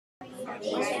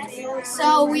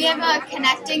So we have a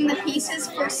connecting the pieces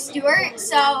for Stuart.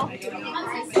 So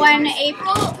when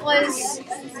April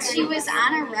she was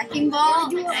on a wrecking ball,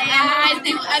 and I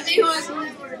think it was.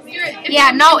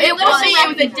 Yeah, no, it wasn't.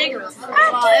 It was a digger.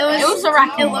 Well, It was a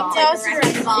wrecking ball. It looked like a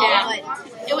wrecking ball, Yeah.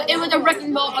 but It was a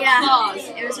wrecking ball of yeah, claws.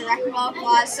 it was a wrecking ball of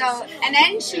claws. So, and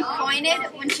then she pointed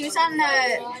when she was on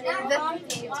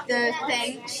the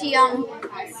thing.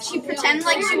 She pretended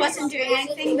like she wasn't doing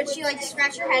anything, but she like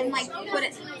scratched her head and like put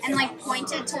it and like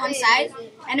pointed to one side,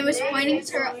 and it was pointing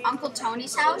to her Uncle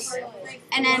Tony's house.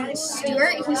 And then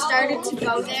Stuart, he started to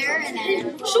go there, and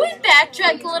then Should we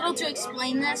backtrack a little to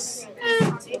explain this?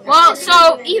 Well,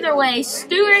 so either way,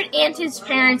 Stuart and his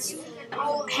parents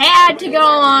had to go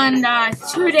on a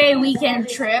 2-day weekend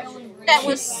trip That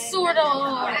was sort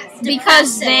of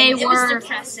because they It was were.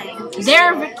 depressing.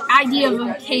 Their idea of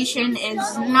vacation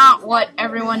is not what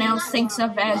everyone else thinks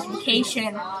of as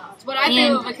vacation. It's what I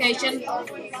think of vacation.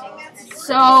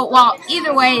 So, well,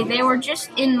 either way, they were just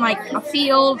in like a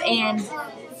field and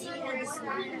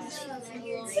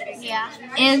yeah.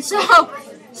 And so,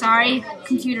 sorry,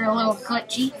 computer a little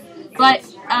glitchy, but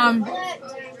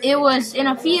it was in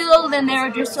a field and they were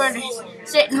just sort of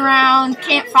sitting around,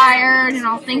 campfired and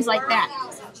all things like that.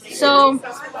 So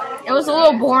it was a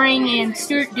little boring and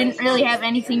Stuart didn't really have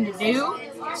anything to do.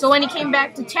 So when he came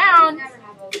back to town,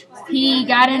 he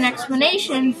got an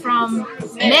explanation from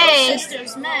May,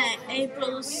 Sisters May,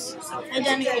 April's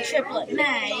identical triplet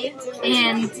May,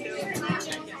 and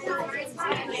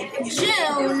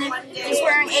June is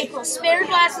wearing April's spare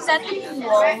glasses at the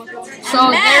pool. so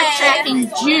May, they're tracking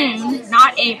June,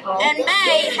 not April. And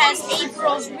May has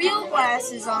April's real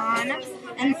glasses on,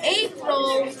 and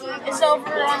April is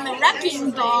over on the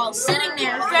wrecking ball, sitting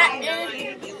there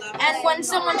threatening. And when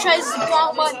someone tries to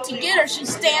go up to get her, she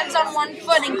stands on one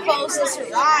foot and closes her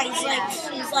eyes, like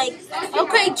she's like,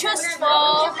 "Okay,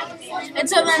 trustful." And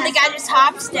so then the guy just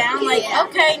hops down, like,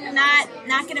 "Okay,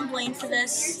 not getting blamed for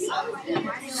this."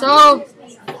 So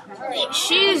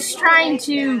she's trying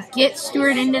to get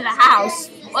Stuart into the house,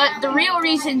 but the real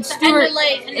reason Stuart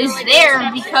is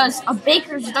there because a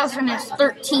baker's dozen is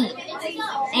 13.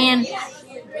 And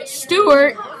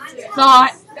Stuart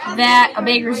thought that a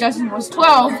baker's dozen was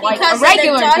 12, like a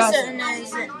regular dozen.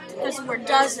 Because the word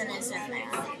dozen is in there.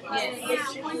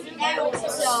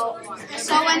 So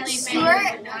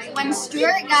when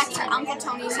Stuart got to Uncle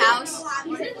Tony's house,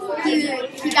 he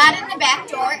got in the back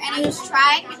door and he was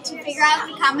trying to figure out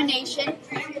the combination,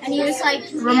 and he was like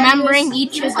Remembering he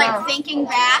each was of like the. thinking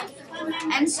back,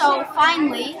 and so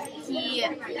finally he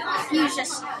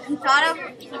thought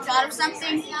of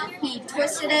something. He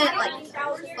twisted it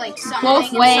like something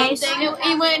Both ways. Something.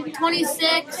 He went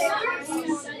 26,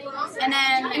 And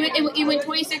then he went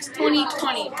 26, 20,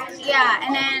 20. yeah,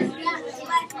 and then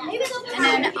it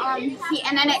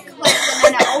clicked and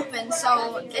then it opened.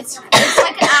 So it's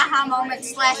like an aha moment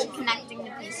 / connecting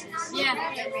the pieces. Yeah.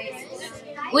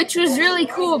 Which was really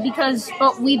cool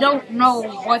but we don't know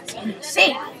what's in the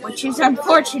safe, which is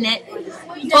unfortunate.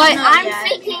 But I'm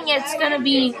thinking it's going to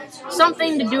be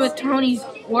something to do with Tony's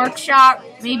workshop,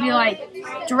 maybe like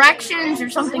directions or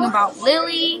something about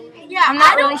Lily. Yeah, I'm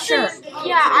not really sure.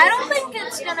 I don't think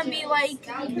it's gonna be like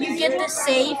you get the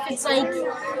safe. It's like,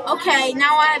 okay,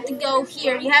 now I have to go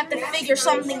here. You have to figure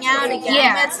something out again.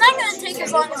 Yeah. But it's not gonna take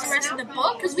as long as the rest of the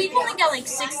book because we've only got like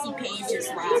 60 pages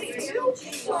left.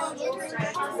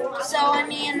 So I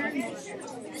mean,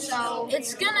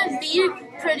 it's gonna be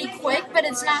pretty quick, but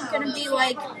it's not gonna be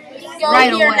like go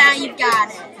Right here away. now you've got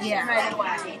it. Yeah. Right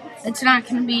away. It's not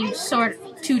going to be sort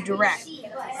of too direct.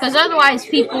 Because otherwise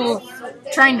people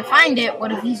trying to find it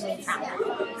would have easily found it.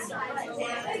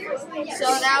 So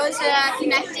that was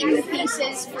connecting the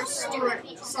pieces for Stuart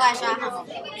 / aha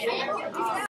moment.